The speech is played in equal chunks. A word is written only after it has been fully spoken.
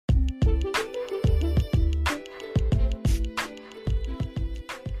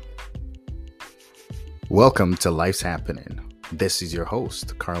Welcome to Life's Happening. This is your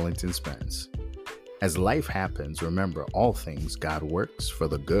host, Carlington Spence. As life happens, remember all things God works for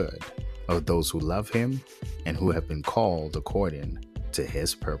the good of those who love Him and who have been called according to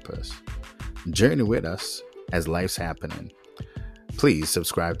His purpose. Journey with us as life's happening. Please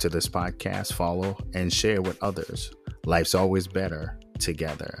subscribe to this podcast, follow, and share with others. Life's always better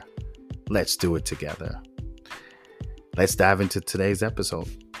together. Let's do it together. Let's dive into today's episode.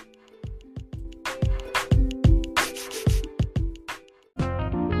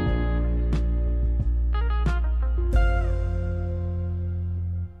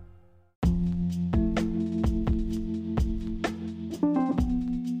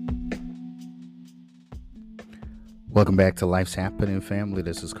 Welcome back to Life's Happening, family.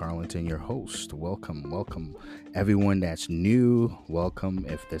 This is Carlington, your host. Welcome. Everyone that's new, welcome.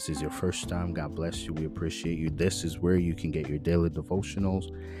 If this is your first time, God bless you. We appreciate you. This is where you can get your daily devotionals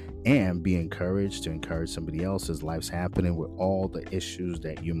and be encouraged to encourage somebody else as life's happening with all the issues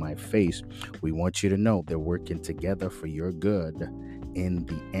that you might face. We want you to know they're working together for your good in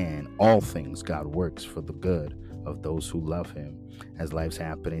the end. All things God works for the good of those who love Him as life's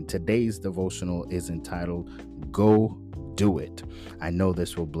happening. Today's devotional is entitled Go Do It. I know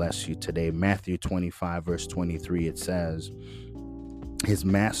this will bless you today. Matthew 25 verse 23, it says, His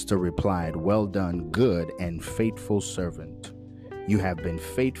master replied, Well done, good and faithful servant. You have been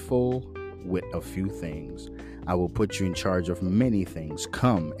faithful with a few things. I will put you in charge of many things.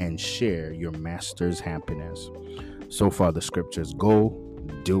 Come and share your master's happiness. So far the scriptures, go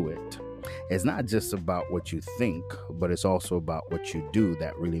do it. It's not just about what you think, but it's also about what you do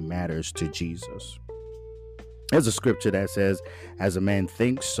that really matters to Jesus. There's a scripture that says, as a man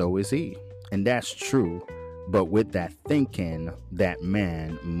thinks, so is he. And that's true. But with that thinking, that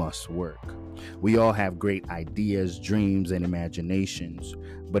man must work. We all have great ideas, dreams, and imaginations.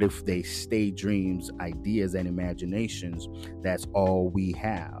 But if they stay dreams, ideas, and imaginations, that's all we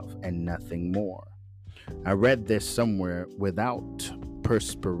have and nothing more. I read this somewhere. Without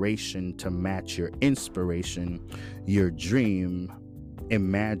perspiration to match your inspiration, your dream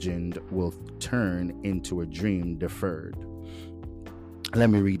imagined will turn into a dream deferred. Let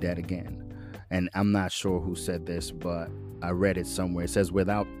me read that again. And I'm not sure who said this, but I read it somewhere. It says,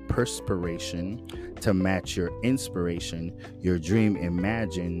 without perspiration to match your inspiration, your dream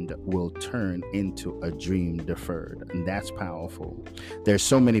imagined will turn into a dream deferred. And that's powerful. There's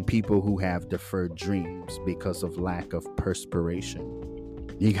so many people who have deferred dreams because of lack of perspiration.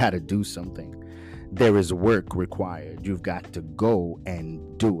 You got to do something. There is work required. You've got to go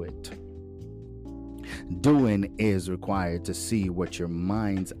and do it. Doing is required to see what your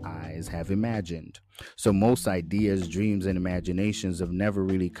mind's eyes have imagined. So most ideas, dreams, and imaginations have never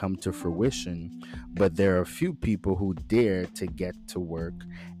really come to fruition, but there are a few people who dare to get to work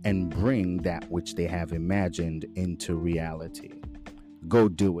and bring that which they have imagined into reality. Go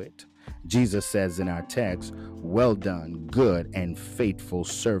do it. Jesus says in our text, well done, good and faithful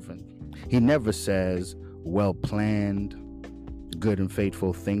servant. He never says, well planned, good and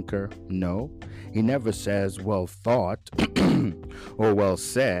faithful thinker. No, he never says, well thought or well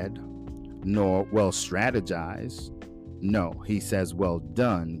said, nor well strategized. No, he says, well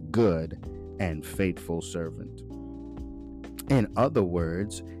done, good and faithful servant. In other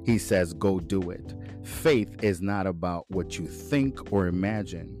words, he says, go do it. Faith is not about what you think or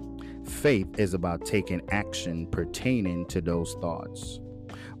imagine. Faith is about taking action pertaining to those thoughts.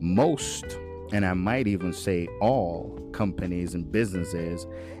 Most, and I might even say all, companies and businesses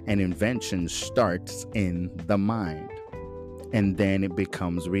and invention starts in the mind, and then it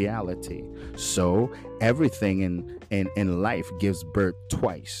becomes reality. So everything in life gives birth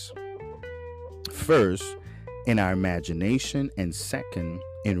twice. First, in our imagination, and second,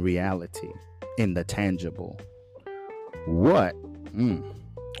 in reality, in the tangible. What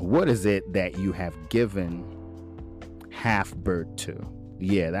is it that you have given half birth to?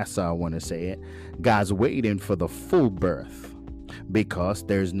 Yeah, that's how I want to say it. God's waiting for the full birth because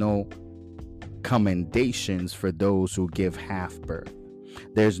there's no commendations for those who give half birth.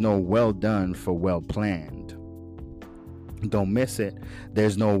 There's no well done for well planned. Don't miss it.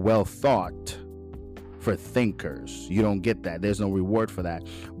 There's no well thought for thinkers. You don't get that. There's no reward for that.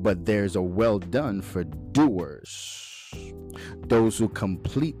 But there's a well done for doers. Those who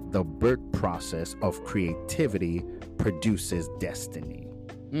complete the birth process of creativity produces destiny.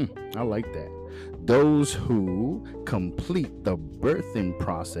 I like that. Those who complete the birthing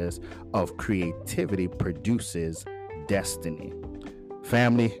process of creativity produces destiny.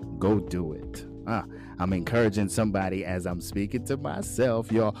 Family, go do it. I'm encouraging somebody as I'm speaking to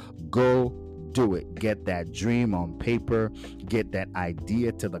myself. Y'all, go do it. Get that dream on paper. Get that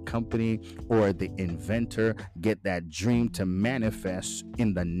idea to the company or the inventor. Get that dream to manifest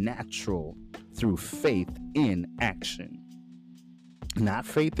in the natural through faith in action. Not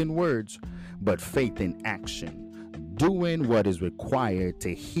faith in words, but faith in action. Doing what is required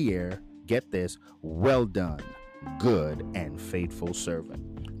to hear, get this, well done, good and faithful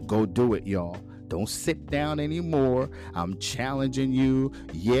servant. Go do it, y'all. Don't sit down anymore. I'm challenging you.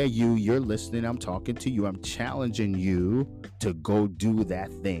 Yeah, you're listening. I'm talking to you. I'm challenging you to go do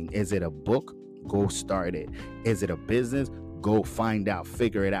that thing. Is it a book? Go start it. Is it a business? Go find out,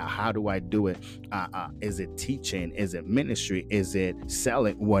 figure it out. How do I do it? Is it teaching? Is it ministry? Is it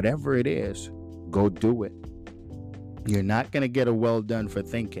selling? Whatever it is, go do it. You're not going to get a well done for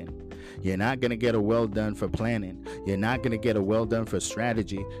thinking. You're not going to get a well done for planning. You're not going to get a well done for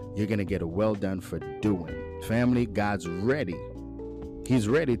strategy. You're going to get a well done for doing. Family, God's ready. He's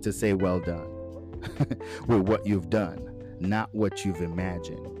ready to say well done with what you've done, not what you've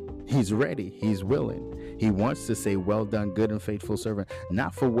imagined. He's ready. He's willing. He wants to say, well done, good and faithful servant,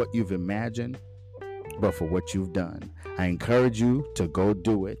 not for what you've imagined, but for what you've done. I encourage you to go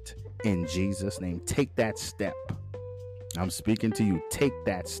do it in Jesus' name. Take that step. I'm speaking to you. Take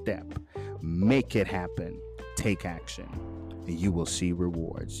that step. Make it happen. Take action. And you will see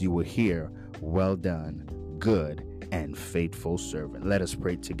rewards. You will hear, well done, good and faithful servant. Let us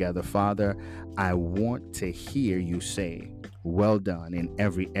pray together. Father, I want to hear you say, well done in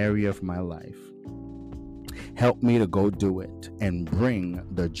every area of my life. Help me to go do it and bring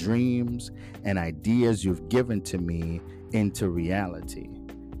the dreams and ideas you've given to me into reality.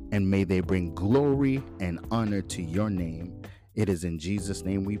 And may they bring glory and honor to your name. It is in Jesus'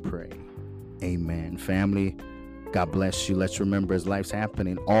 name we pray. Amen. Family, God bless you. Let's remember, as life's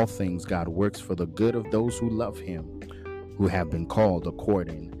happening, all things God works for the good of those who love him, who have been called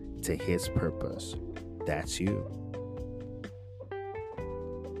according to his purpose. That's you.